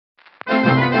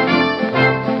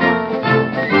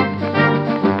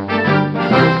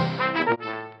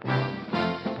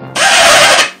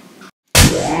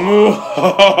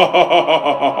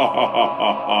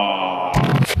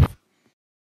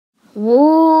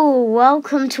Whoa,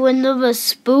 welcome to another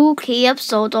spooky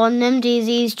episode on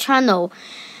MDZ's channel.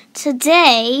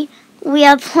 Today, we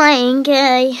are playing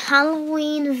a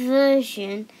Halloween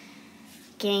version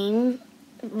game,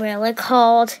 really,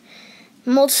 called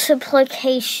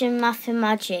Multiplication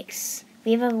Mathemagics.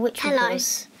 We have a witch with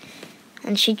us.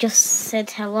 And she just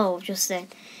said hello, just then.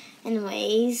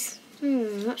 Anyways,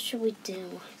 what should we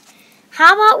do?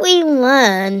 How about we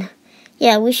learn?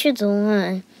 Yeah, we should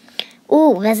learn.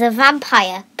 Ooh, there's a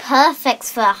vampire. Perfect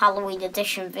for a Halloween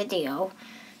edition video.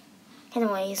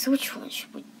 Anyways, which one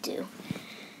should we do?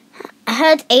 I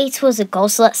heard 8 was a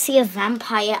ghost. Let's see a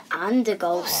vampire and a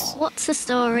ghost. What's the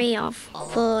story of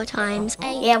 4 times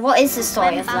 8? Yeah, what is the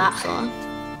story of that?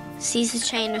 Sees a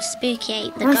chain of spooky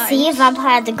 8 the I ghost. see a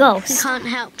vampire and a ghost. He can't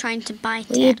help trying to bite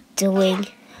What are you doing?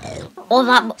 Oh,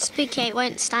 that Spooky 8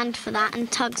 won't stand for that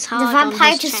and tugs hard the vampire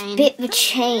on his just chain. bit the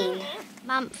chain.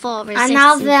 Vamp 4 resists And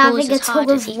now they're pulls having a as hard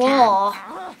tug as of he war.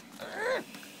 can,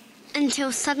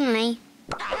 until suddenly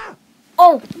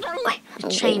Oh! the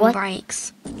chain what?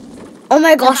 breaks. Oh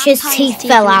my gosh, his Vampire's teeth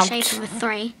fell in out. the shape of a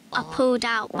 3 are pulled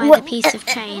out by What? the piece of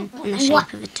chain in the shape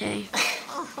What? of a 2.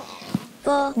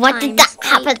 4 What did that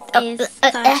times happen? 8 is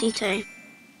 32.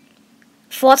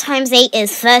 4 times 8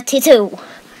 is 32.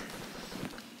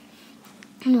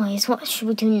 Anyways, what should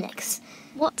we do next?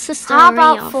 What's the story How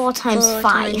about of 4 times 4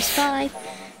 5? times 5?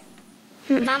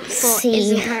 Vamp 4 see.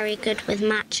 isn't very good with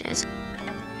matches.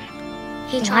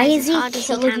 He Why tries is as hard as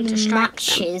he can killing to strike them,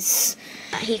 matches?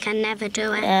 but he can never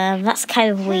do it. That's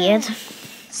kind of weird.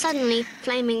 Suddenly,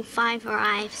 flaming 5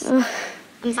 arrives, and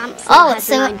Vamp 4 Oh, has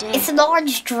so an idea. it's an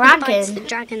orange He bites dragon. the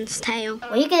dragon's tail.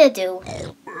 What are you gonna do?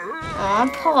 Oh,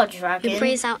 poor He dragon.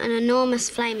 breathes out an enormous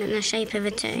flame in the shape of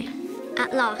a 2.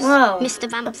 At last, Whoa, Mr.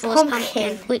 Vamp a 4's pumpkin.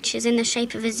 pumpkin, which is in the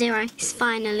shape of a 0, is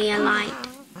finally alight.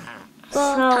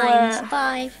 4 So, times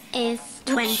 5 is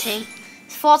 20.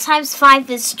 4 times 5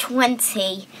 is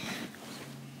 20.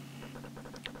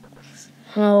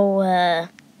 Oh,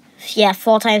 yeah,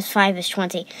 4 times 5 is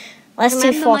 20. Let's do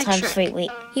Remember 4 my times trick. 3.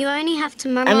 Wait. You only have to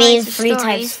memorize mean, the 3 stories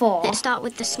times 4. that start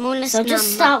with the smallest So number.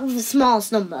 just start with the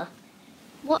smallest number.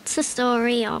 What's the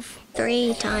story of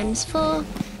 3 times 4?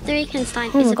 The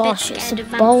Reconstein Oh is my a gosh, bit it's scared a of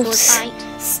Vamp bold 4's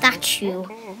bite, statue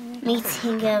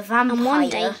meeting a vampire. and one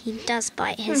day he does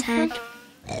bite his head.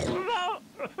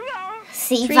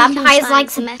 See, vampires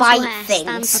like to bite Stands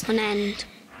things. up on end,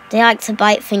 They like to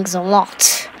bite things a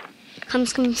lot.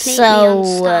 comes completely So,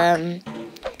 unstuck,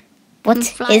 what? and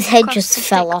flies His head across just the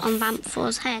fell stick off. on Vamp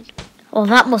 4's head. Oh,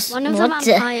 that must. One of the What?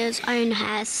 vampire's own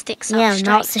hairs sticks Yeah, up straight.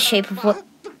 now it's the shape of what?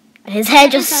 His hair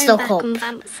just His own stuck back up. on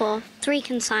Vamp 4, the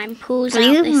Reconstein pulls Are out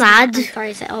you this mad? and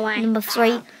throws it away. Number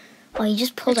 3. Oh, you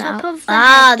just pulled The it top out. of the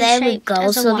Ah, head is there we shaped go. as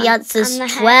a So the 1, answer's and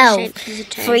the hair 12. shaped as a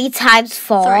 2. 3 times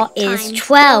 4 3 is times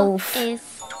 12. 4 is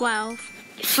 12.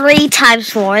 3 times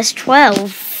 4 is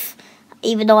 12.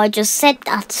 Even though I just said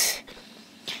that.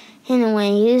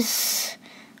 Anyways,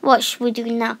 what should we do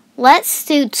now? Let's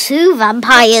do 2 What's the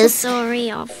vampires. story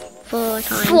of 4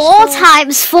 times 4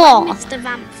 times 4. Mr.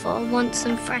 Vamp 4 wants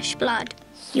some fresh blood.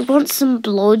 You want some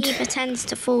blood? He pretends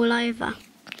to fall over.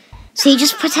 So you're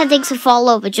just pretending to fall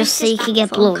over just so Mrs. you can Vamp get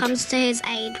 4 blood. comes to his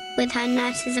aid with her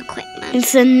nurse's equipment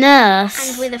It's a nurse.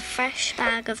 and with a fresh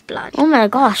bag of blood. Oh my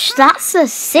gosh, that's a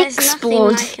There's 6 nothing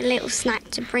blood. like a little snack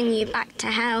to bring you back to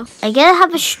health. I'm gonna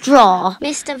have a straw.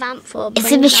 Mr. Vamp 4 It's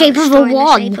in the brings shape out of a straw in the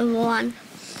 1. shape of a 1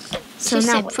 So to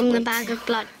now sip what from do the we bag of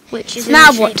blood, which is do? in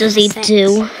Now the what shape does of a he 6.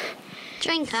 do?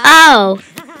 Drink up. Oh,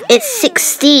 it's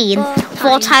 16.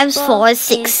 4 times 4 is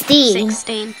 16.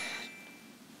 16.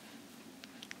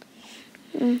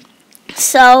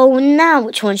 So now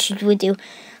which one should we do?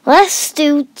 Let's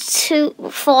do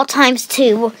 4 times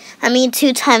 2. I mean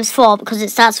 2 times 4 because it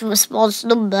starts with a smallest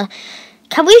number.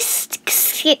 Can we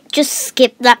just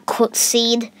skip that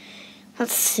cutscene?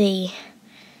 Let's see.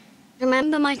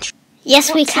 Remember my trick?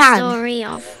 Yes, we What's can. the story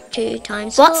of 2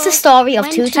 times What's 4? the story of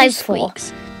When 2 times 4?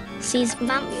 squeaks, sees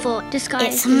Vamp 4 disguised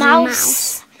It's as a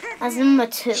mouse. As number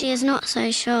 2. She is not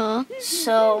so sure,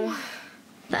 So,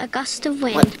 but a gust of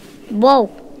wind whoa.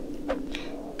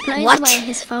 blows What? away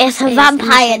his false It's a ears in the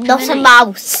vampire, shape of not an a 8,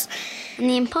 mouse. and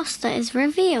the imposter is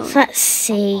revealed. Let's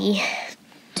see.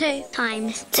 2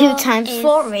 times 2 4 times is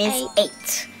 4 is 8.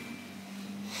 8.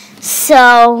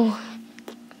 So,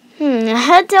 I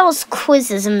heard there was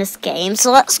quizzes in this game,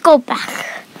 so let's go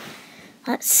back.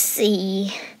 Let's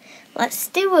see. Let's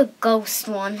do a ghost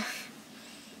one.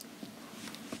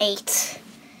 8.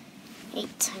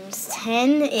 8 times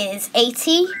 10 is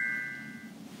 80.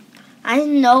 I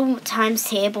know times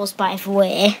tables, by the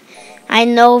way. I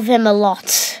know them a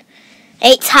lot.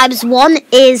 8 times 1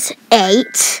 is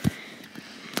 8.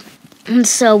 And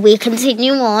so we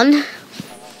continue on.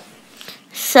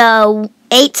 So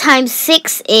 8 times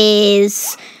 6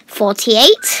 is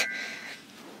 48.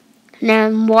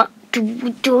 Then what do we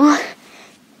do?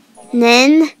 And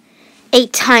then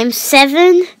 8 times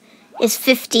 7 is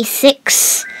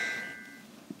 56.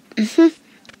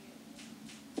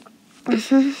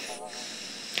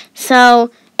 So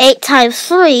 8 times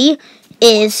 3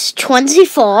 is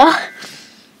 24.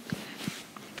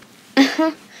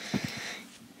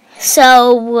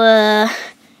 So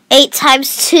 8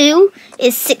 times 2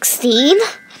 is 16.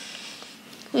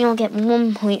 We all get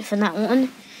 1 point for that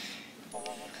one.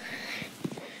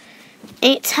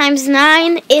 8 times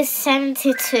 9 is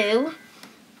 72.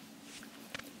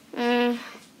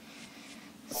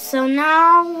 So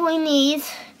now we need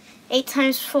 8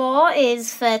 times 4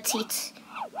 is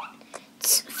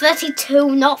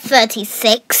 32, not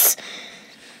 36.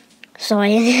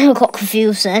 Sorry, I got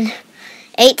confused then.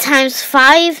 8 times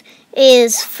 5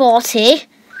 is 40.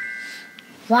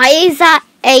 Why is that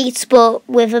 8 but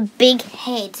with a big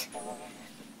head?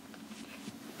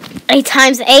 8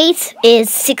 times 8 is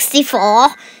 64.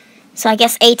 So I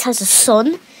guess 8 has a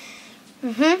son.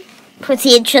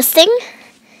 Pretty interesting.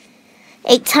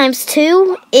 8 times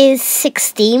 2 is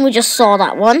 16. We just saw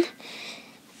that one.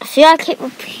 I feel like it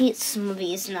repeats some of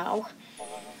these now.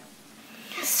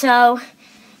 So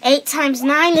 8 times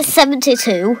 9 is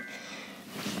 72.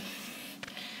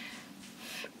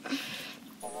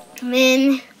 And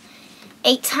then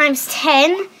 8 times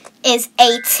 10 is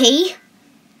 80.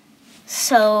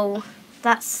 So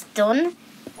that's done.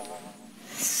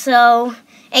 So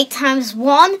 8 times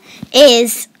 1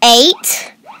 is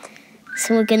 8.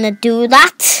 So we're going to do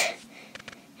that.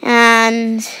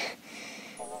 And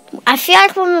I feel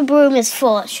like when the broom is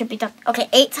full, it should be done. Okay,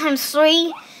 8 times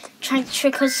 3, trying to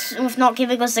trick us with not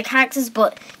giving us the characters,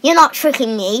 but you're not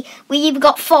tricking me. We even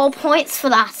got 4 points for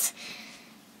that.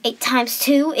 8 times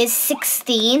 2 is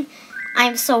 16.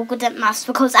 I'm so good at maths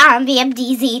because I'm the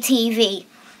MDZ TV.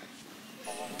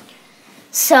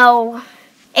 So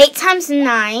 8 times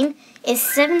 9 is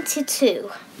 72.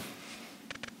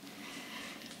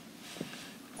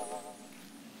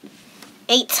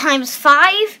 8 times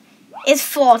 5 is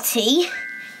 40.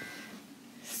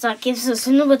 So that gives us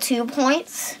another 2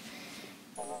 points.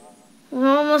 We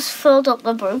almost filled up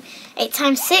the broom. 8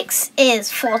 times 6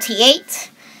 is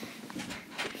 48.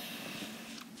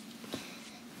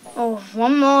 Oh,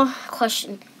 one more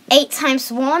question. 8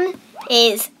 times 1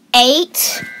 is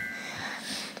 8.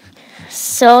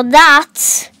 So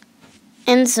that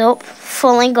ends up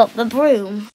filling up the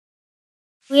broom.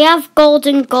 We have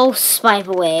golden ghosts, by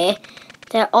the way.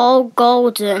 They're all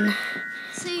golden.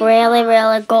 Really,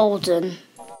 really golden.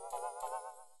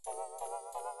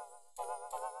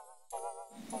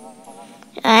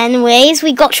 Anyways,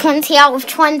 we got 20 out of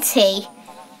 20.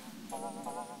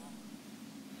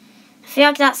 I feel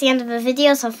like that's the end of the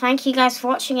video, so thank you guys for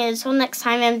watching, and until next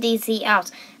time, MDZ out.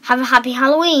 Have a happy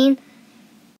Halloween!